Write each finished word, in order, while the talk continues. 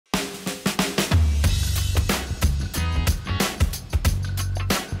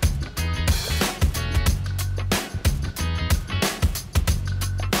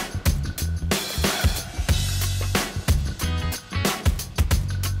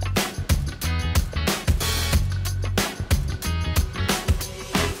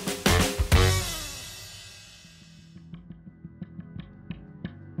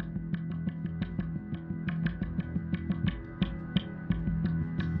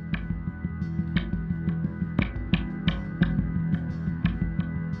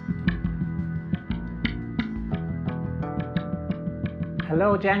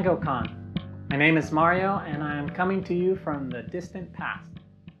Hello DjangoCon. My name is Mario and I am coming to you from the distant past.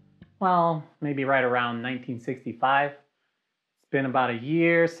 Well, maybe right around 1965. It's been about a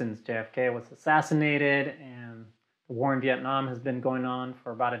year since JFK was assassinated and the war in Vietnam has been going on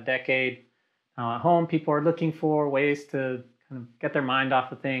for about a decade. Now at home, people are looking for ways to kind of get their mind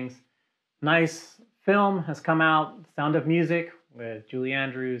off of things. Nice film has come out, Sound of Music, with Julie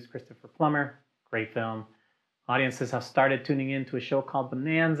Andrews, Christopher Plummer. Great film. Audiences have started tuning in to a show called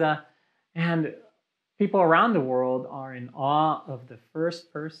Bonanza, and people around the world are in awe of the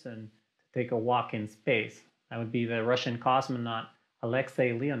first person to take a walk in space. That would be the Russian cosmonaut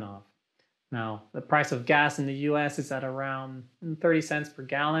Alexei Leonov. Now, the price of gas in the US is at around 30 cents per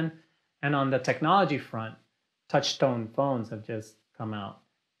gallon, and on the technology front, touch-tone phones have just come out.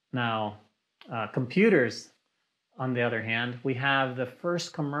 Now, computers, on the other hand, we have the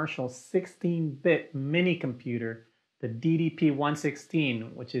first commercial 16-bit mini computer, the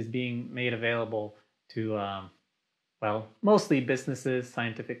DDP-116, which is being made available to, well, mostly businesses,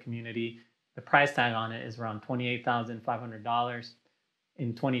 scientific community. The price tag on it is around $28,500.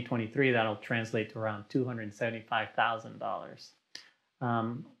 In 2023, that'll translate to around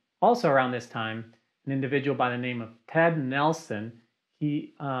 $275,000. Also around this time, an individual by the name of Ted Nelson,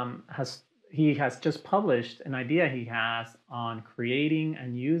 he has just published an idea he has on creating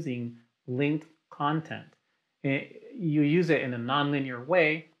and using linked content. You use it in a nonlinear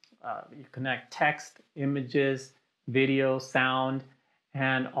way. You connect text, images, video, sound,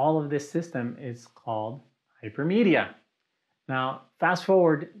 and all of this system is called Hypermedia. Now, fast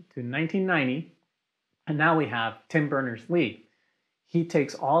forward to 1990, and now we have Tim Berners-Lee. He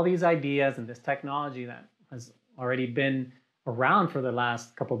takes all these ideas and this technology that has already been around for the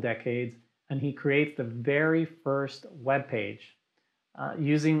last couple decades, and he creates the very first web page.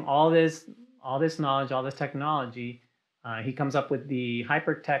 Using all this knowledge, all this technology, he comes up with the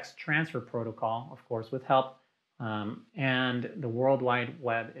hypertext transfer protocol, of course, with help, and the World Wide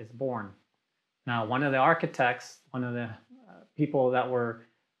Web is born. Now, one of the architects, one of the people that were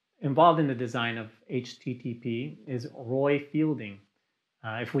involved in the design of HTTP is Roy Fielding.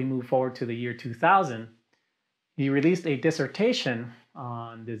 If we move forward to the year 2000, he released a dissertation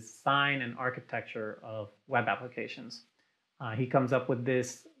on design and architecture of web applications. He comes up with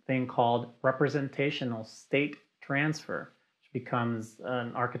this thing called representational state transfer, which becomes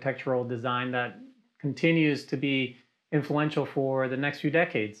an architectural design that continues to be influential for the next few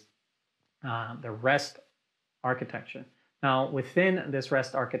decades, the REST architecture. Now, within this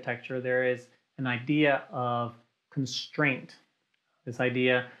REST architecture, there is an idea of constraint. This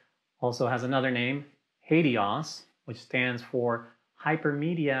idea also has another name, HADIOS, which stands for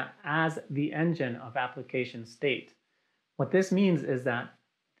Hypermedia as the engine of application state. What this means is that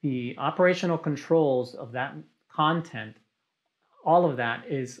the operational controls of that content, all of that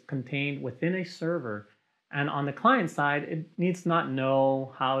is contained within a server. And on the client side, it needs not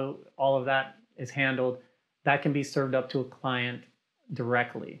know how all of that is handled. That can be served up to a client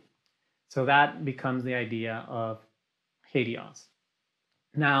directly. So that becomes the idea of HADIOS.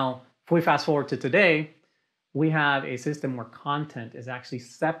 Now, if we fast forward to today, we have a system where content is actually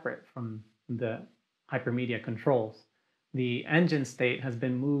separate from the hypermedia controls. The engine state has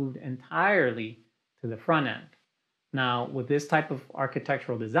been moved entirely to the front end. Now, with this type of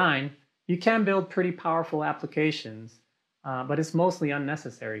architectural design, you can build pretty powerful applications, but it's mostly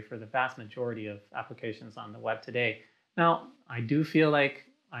unnecessary for the vast majority of applications on the web today. Now, I do feel like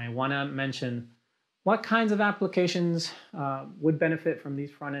I want to mention what kinds of applications would benefit from these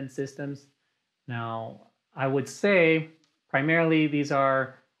front-end systems. Now, I would say primarily these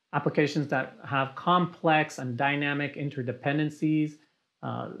are applications that have complex and dynamic interdependencies.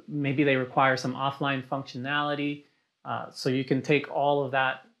 Maybe they require some offline functionality. So you can take all of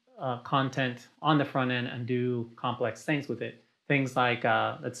that content on the front end and do complex things with it. Things like,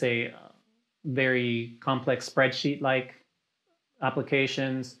 let's say, very complex spreadsheet-like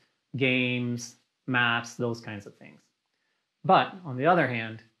applications, games, maps, those kinds of things. But on the other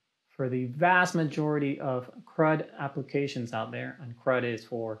hand, for the vast majority of CRUD applications out there, and CRUD is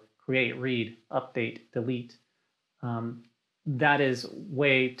for create, read, update, delete, that is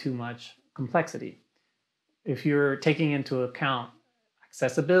way too much complexity. If you're taking into account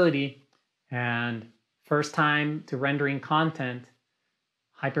accessibility and first time to rendering content,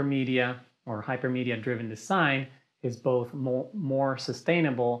 hypermedia or hypermedia-driven design is both more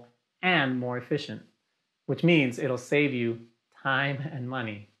sustainable and more efficient, which means it'll save you time and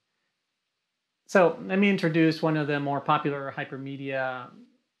money. So let me introduce one of the more popular hypermedia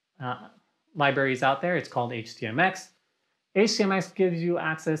libraries out there. It's called htmx. htmx gives you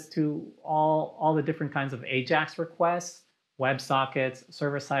access to all the different kinds of AJAX requests, WebSockets,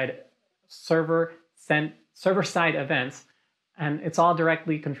 server-side events, and it's all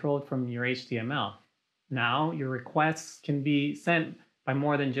directly controlled from your HTML. Now, your requests can be sent by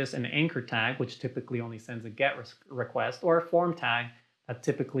more than just an anchor tag, which typically only sends a GET request, or a form tag that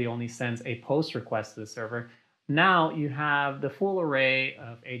typically only sends a POST request to the server. Now you have the full array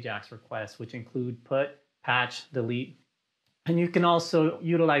of AJAX requests, which include put, patch, delete, and you can also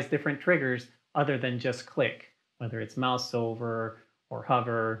utilize different triggers other than just click, whether it's mouse over or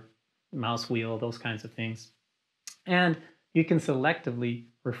hover, mouse wheel, those kinds of things. And you can selectively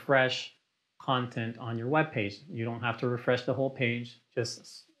refresh content on your web page. You don't have to refresh the whole page,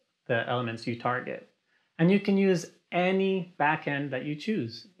 just the elements you target. And you can use any backend that you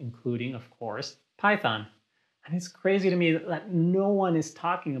choose, including, of course, Python. And it's crazy to me that no one is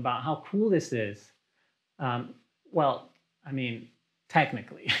talking about how cool this is. Well, I mean,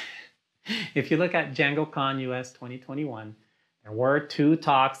 technically. If you look at DjangoCon US 2021, there were 2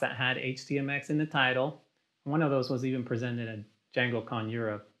 talks that had htmx in the title. One of those was even presented at DjangoCon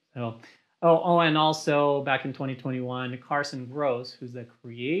Europe. So, and also back in 2021, Carson Gross, who's the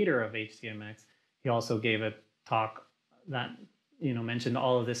creator of htmx, he also gave a talk that mentioned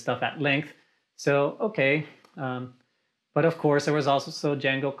all of this stuff at length. So, okay. But of course, there was also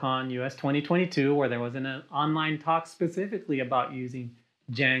DjangoCon US 2022, where there was an online talk specifically about using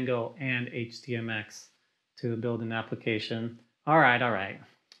Django and htmx to build an application. All right.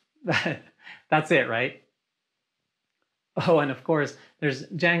 That's it, right? Oh, and of course, there's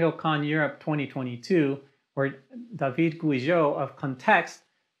DjangoCon Europe 2022, where David Guijo of Context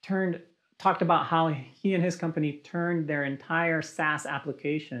talked about how he and his company turned their entire SaaS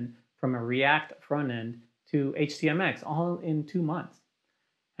application from a React front end to htmx, all in 2 months.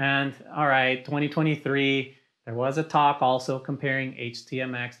 And all right, 2023, there was a talk also comparing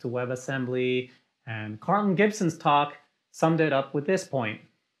htmx to WebAssembly, and Carlton Gibson's talk summed it up with this point: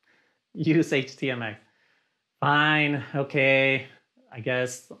 use htmx. Fine, okay, I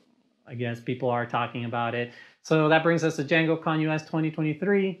guess people are talking about it. So that brings us to DjangoCon US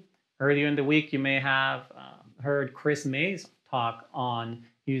 2023. Earlier in the week, you may have heard Chris May's talk on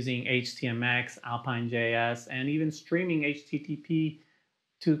using HTMX, Alpine.js, and even streaming HTTP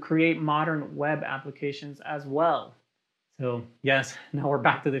to create modern web applications as well. So yes, now we're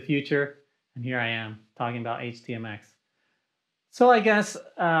back to the future, and here I am talking about HTMX. So I guess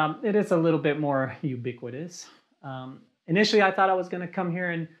it is a little bit more ubiquitous. Initially, I thought I was going to come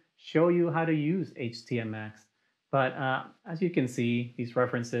here and show you how to use HTMX. But as you can see, these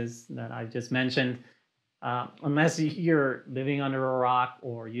references that I just mentioned, unless you're living under a rock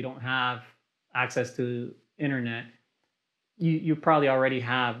or you don't have access to internet, you probably already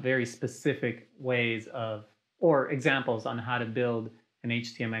have very specific ways of, or examples on how to build an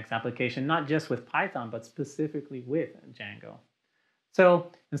HTMX application, not just with Python, but specifically with Django.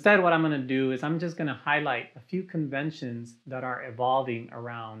 So instead, what I'm going to do is I'm just going to highlight a few conventions that are evolving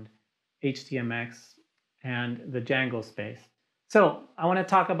around HTMX and the Django space. So I want to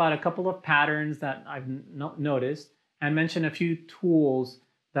talk about a couple of patterns that I've noticed and mention a few tools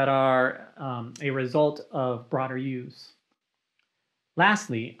that are a result of broader use.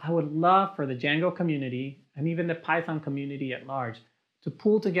 Lastly, I would love for the Django community and even the Python community at large to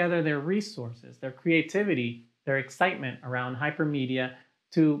pull together their resources, their creativity, their excitement around Hypermedia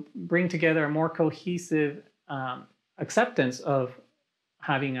to bring together a more cohesive acceptance of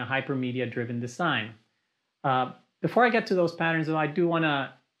having a Hypermedia-driven design. Before I get to those patterns, though, I do want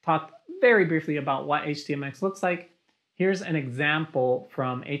to talk very briefly about what HTMX looks like. Here's an example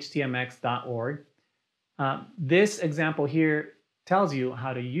from htmx.org. This example here tells you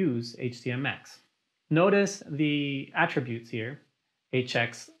how to use HTMX. Notice the attributes here: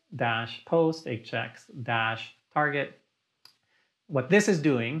 hx-post, hx-target. What this is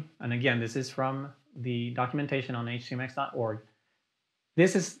doing, and again, this is from the documentation on htmx.org,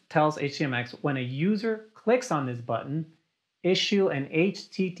 tells HTMX when a user clicks on this button, issue an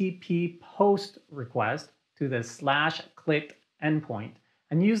HTTP post request to the /clicked endpoint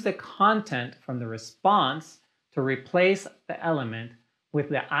and use the content from the response to replace the element with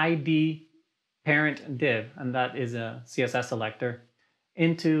the ID parent div, and that is a CSS selector,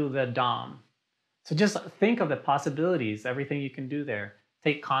 into the DOM. So just think of the possibilities, everything you can do there.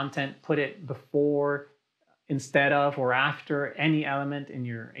 Take content, put it before, instead of, or after any element in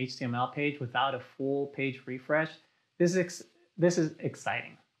your HTML page without a full page refresh. This is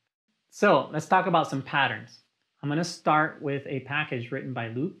exciting. So let's talk about some patterns. I'm going to start with a package written by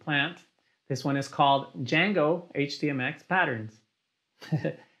Luke Plant. This one is called Django HTMX Patterns.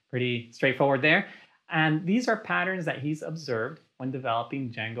 Pretty straightforward there. And these are patterns that he's observed when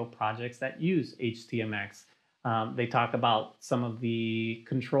developing Django projects that use HTMX. They talk about some of the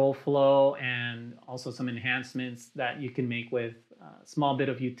control flow and also some enhancements that you can make with a small bit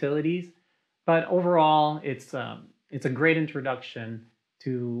of utilities. But overall, it's a great introduction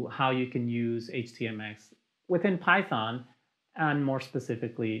to how you can use htmx within Python and more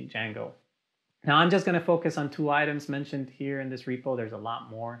specifically Django. Now I'm just going to focus on 2 items mentioned here in this repo. There's a lot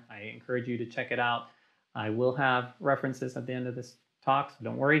more. I encourage you to check it out. I will have references at the end of this talk, so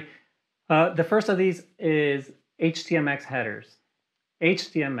don't worry. The first of these is htmx headers.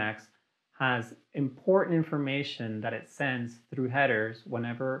 htmx has important information that it sends through headers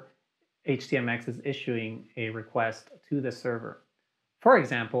whenever htmx is issuing a request to the server. For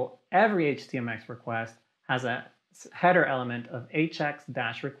example, every htmx request has a header element of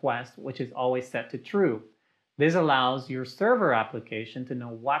hx-request, which is always set to true. This allows your server application to know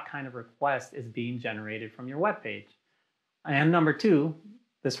what kind of request is being generated from your web page. And number 2,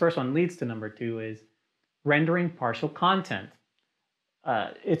 this first one leads to number 2, is rendering partial content.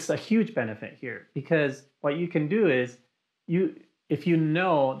 It's a huge benefit here because what you can do is, if you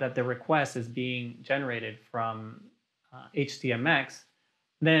know that the request is being generated from htmx,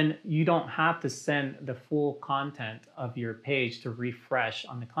 then you don't have to send the full content of your page to refresh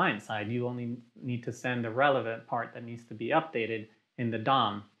on the client side. You only need to send the relevant part that needs to be updated in the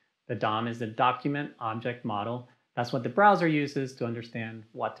DOM. The DOM is the document object model. That's what the browser uses to understand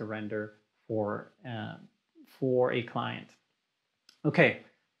what to render for a client. Okay,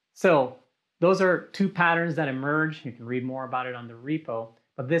 so those are 2 patterns that emerge. You can read more about it on the repo,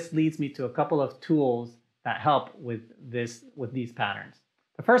 but this leads me to a couple of tools that help with these patterns.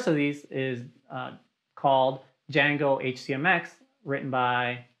 The first of these is called Django HTMX, written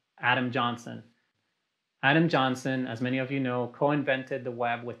by Adam Johnson. Adam Johnson, as many of you know, co-invented the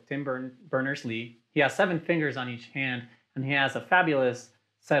web with Tim Berners-Lee. He has 7 fingers on each hand, and he has a fabulous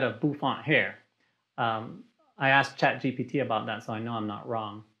set of bouffant hair. I asked ChatGPT about that, so I know I'm not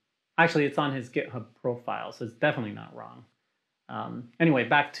wrong. Actually, it's on his GitHub profile, so it's definitely not wrong. Anyway,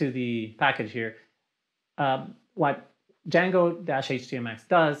 back to the package here. What Django-HTMX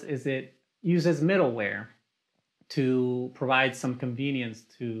does is it uses middleware to provide some convenience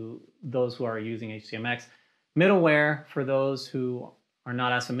to those who are using HTMX. Middleware, for those who are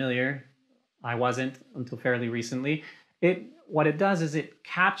not as familiar, I wasn't until fairly recently, what it does is it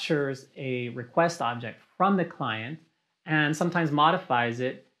captures a request object from the client and sometimes modifies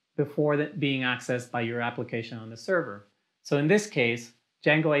it before being accessed by your application on the server. So in this case,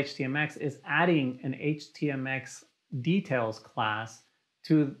 Django HTMX is adding an HTMX details class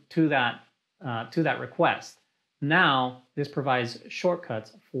to that request. Now, this provides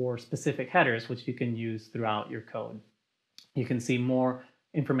shortcuts for specific headers, which you can use throughout your code. You can see more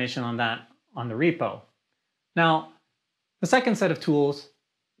information on that on the repo. Now, the second set of tools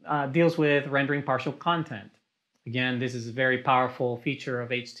deals with rendering partial content. Again, this is a very powerful feature of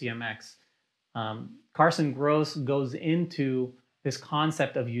HTMX. Carson Gross goes into this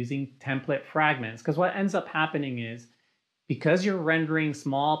concept of using template fragments, because what ends up happening is, because you're rendering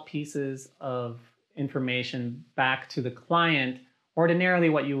small pieces of information back to the client, ordinarily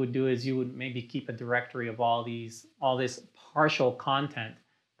what you would do is you would maybe keep a directory of all this partial content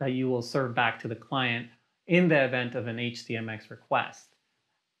that you will serve back to the client in the event of an HTMX request.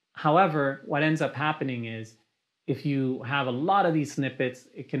 However, what ends up happening is, if you have a lot of these snippets,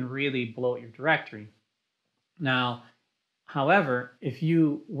 it can really bloat your directory. Now, however, if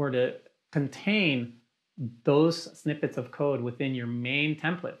you were to contain those snippets of code within your main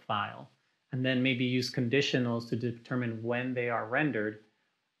template file, and then maybe use conditionals to determine when they are rendered,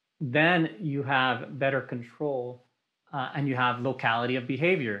 then you have better control and you have locality of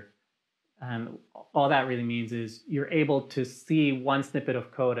behavior. And all that really means is you're able to see one snippet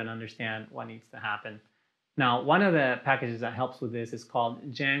of code and understand what needs to happen. Now, one of the packages that helps with this is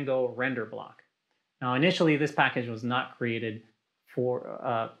called Django Render Block. Now, initially, this package was not created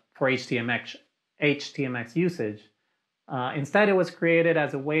for HTMX usage. Instead, it was created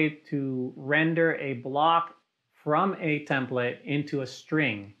as a way to render a block from a template into a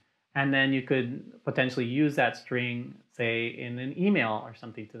string. And then you could potentially use that string, say, in an email or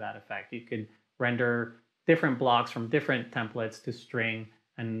something to that effect. You could render different blocks from different templates to string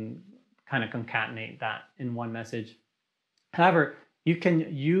and kind of concatenate that in one message. However, you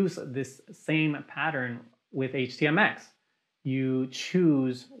can use this same pattern with HTMX. You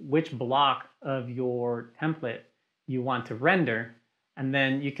choose which block of your template you want to render, and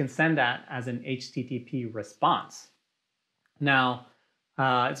then you can send that as an HTTP response. Now,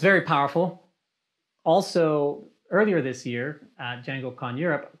 it's very powerful. Also, earlier this year at DjangoCon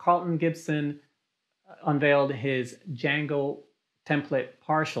Europe, Carlton Gibson unveiled his Django template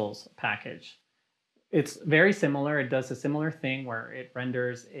partials package. it's very similar. It does a similar thing where it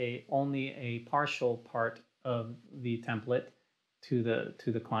renders only a partial part of the template to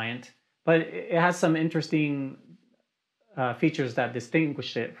the client, but it has some interesting features that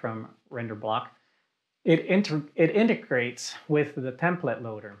distinguish it from render block. It integrates with the template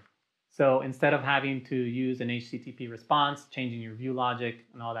loader. So instead of having to use an HTTP response, changing your view logic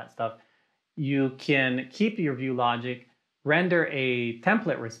and all that stuff, you can keep your view logic, render a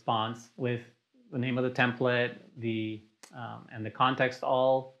template response with the name of the template, and the context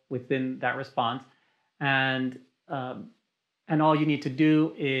all within that response, and all you need to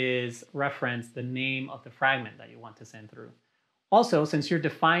do is reference the name of the fragment that you want to send through. Also, since you're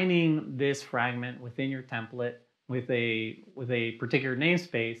defining this fragment within your template with a particular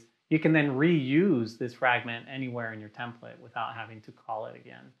namespace, you can then reuse this fragment anywhere in your template without having to call it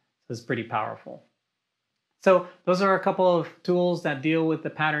again. So it's pretty powerful. So those are a couple of tools that deal with the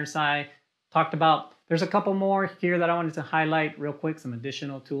patterns I talked about. There's a couple more here that I wanted to highlight real quick, some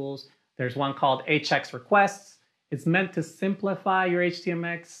additional tools. There's one called HX requests. It's meant to simplify your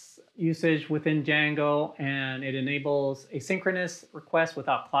htmx usage within Django, and it enables asynchronous requests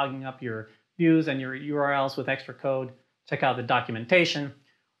without clogging up your views and your URLs with extra code. Check out the documentation.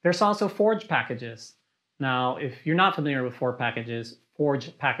 There's also Forge packages. Now, if you're not familiar with Forge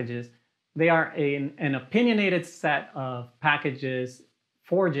packages, they are an opinionated set of packages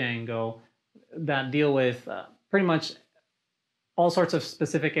for Django that deal with pretty much all sorts of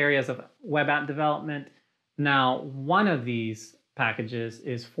specific areas of web app development. Now, one of these packages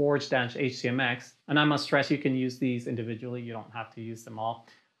is Forge-htmx, and I must stress you can use these individually. You don't have to use them all.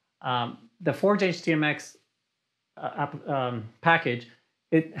 The Forge-htmx package,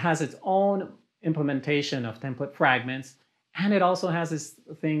 it has its own implementation of template fragments, and it also has this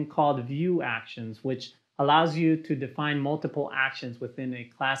thing called view actions, which allows you to define multiple actions within a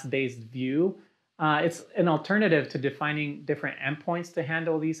class-based view. It's an alternative to defining different endpoints to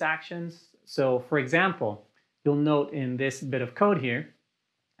handle these actions. So, for example, you'll note in this bit of code here,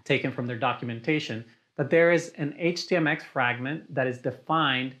 taken from their documentation, that there is an HTMX fragment that is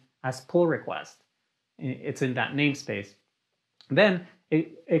defined as pull request. It's in that namespace. Then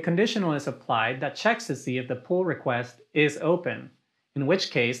a conditional is applied that checks to see if the pull request is open, in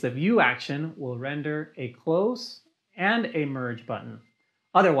which case the view action will render a close and a merge button.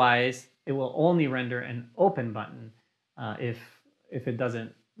 Otherwise, it will only render an open button if it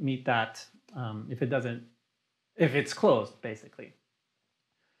doesn't meet that, if it's closed, basically.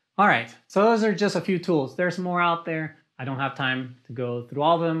 All right, so those are just a few tools. There's more out there. I don't have time to go through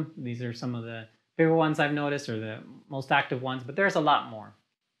all of them. These are some of the bigger ones I've noticed, or the most active ones, but there's a lot more.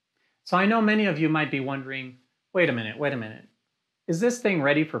 So I know many of you might be wondering, wait a minute. Is this thing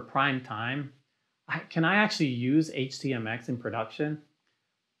ready for prime time? Can I actually use htmx in production?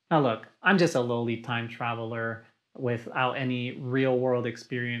 Now look, I'm just a lowly time traveler without any real world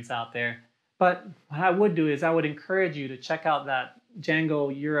experience out there. But what I would do is I would encourage you to check out that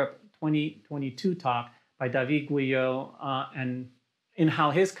Django Europe 2022 talk by David Guyot, and in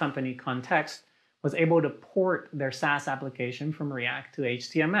how his company Context was able to port their SaaS application from React to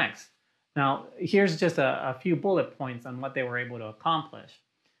htmx. Now, here's just a few bullet points on what they were able to accomplish.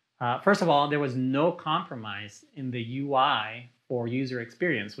 First of all, there was no compromise in the UI for user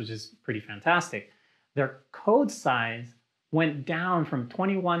experience, which is pretty fantastic. Their code size went down from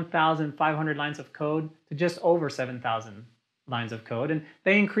 21,500 lines of code to just over 7,000 lines of code. And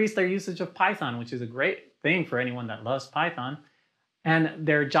they increased their usage of Python, which is a great thing for anyone that loves Python. And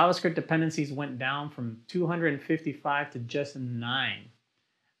their JavaScript dependencies went down from 255 to just 9.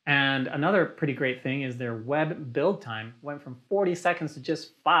 And another pretty great thing is their web build time went from 40 seconds to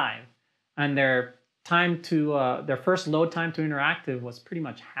just 5. And their time to their first load time to interactive was pretty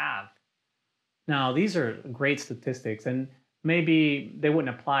much halved. Now, these are great statistics, and maybe they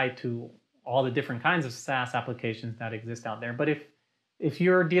wouldn't apply to all the different kinds of SaaS applications that exist out there. But if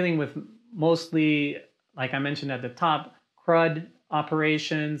you're dealing with mostly, like I mentioned at the top, CRUD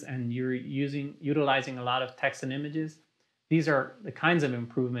operations, and you're utilizing a lot of text and images, these are the kinds of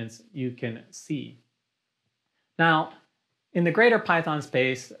improvements you can see. Now, in the greater Python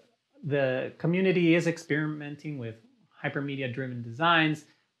space, the community is experimenting with hypermedia-driven designs,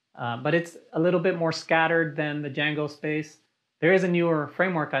 but it's a little bit more scattered than the Django space. There is a newer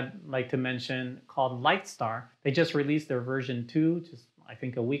framework I'd like to mention called Lightstar. They just released their version 2, just I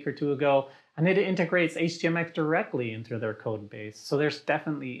think a week or two ago, and it integrates HTMX directly into their code base. So there's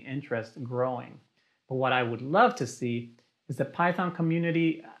definitely interest growing. But what I would love to see is the Python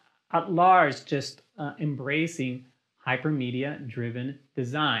community at large just embracing hypermedia-driven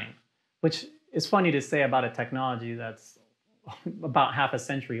design, which is funny to say about a technology that's about half a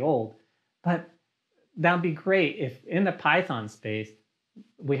century old. But that'd be great if in the Python space,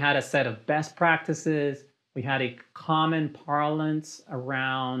 we had a set of best practices, we had a common parlance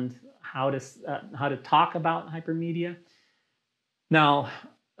around how to talk about hypermedia. Now,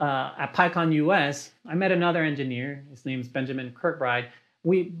 at PyCon US, I met another engineer. His name's Benjamin Kirkbride.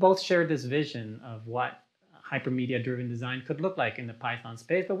 We both shared this vision of what hypermedia-driven design could look like in the Python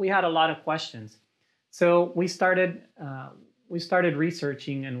space, but we had a lot of questions. So we started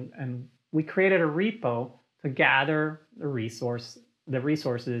researching, and we created a repo to gather the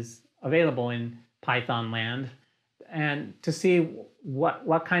resources available in Python land, and to see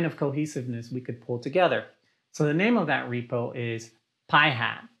what kind of cohesiveness we could pull together. So the name of that repo is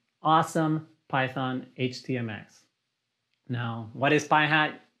PyHat, Awesome Python htmx. Now, what is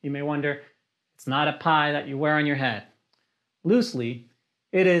PyHat? You may wonder. It's not a pie that you wear on your head. Loosely,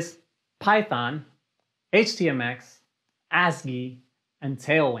 it is Python, htmx, ASCII, and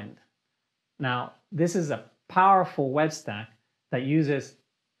Tailwind. Now, this is a powerful web stack that uses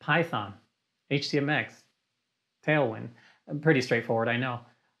Python, htmx, Tailwind. Pretty straightforward, I know.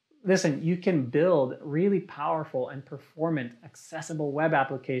 Listen, you can build really powerful and performant accessible web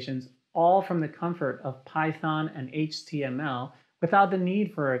applications all from the comfort of Python and HTML without the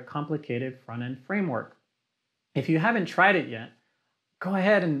need for a complicated front-end framework. If you haven't tried it yet, go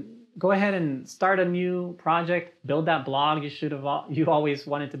ahead and start a new project, build that blog you always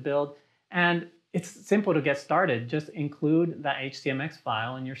wanted to build, and it's simple to get started. Just include that HTMX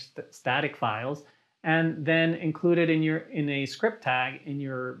file in your static files, and then include it in a script tag in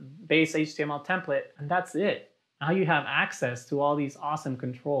your base HTML template, and that's it. Now you have access to all these awesome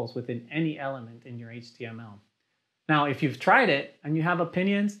controls within any element in your HTML. Now, if you've tried it and you have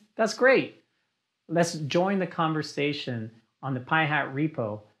opinions, that's great. Let's join the conversation on the PyHat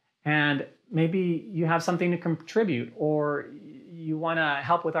repo, and maybe you have something to contribute, or you want to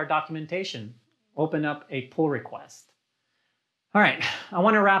help with our documentation. Open up a pull request. All right, I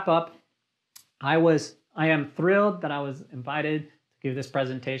want to wrap up. I am thrilled that I was invited to give this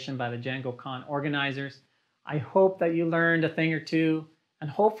presentation by the DjangoCon organizers. I hope that you learned a thing or two, and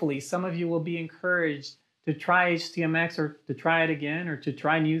hopefully some of you will be encouraged to try HTMX, or to try it again, or to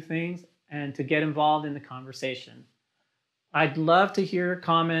try new things, and to get involved in the conversation. I'd love to hear your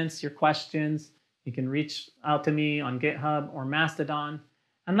comments, your questions. You can reach out to me on GitHub or Mastodon.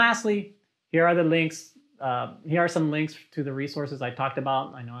 And lastly, here are the links. Here are some links to the resources I talked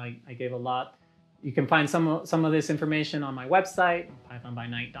about. I know I gave a lot. You can find some of this information on my website,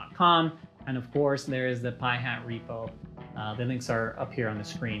 pythonbynight.com. And of course, there is the PyHat repo. The links are up here on the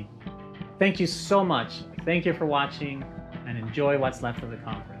screen. Thank you so much. Thank you for watching, and enjoy what's left of the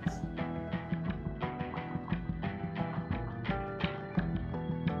conference.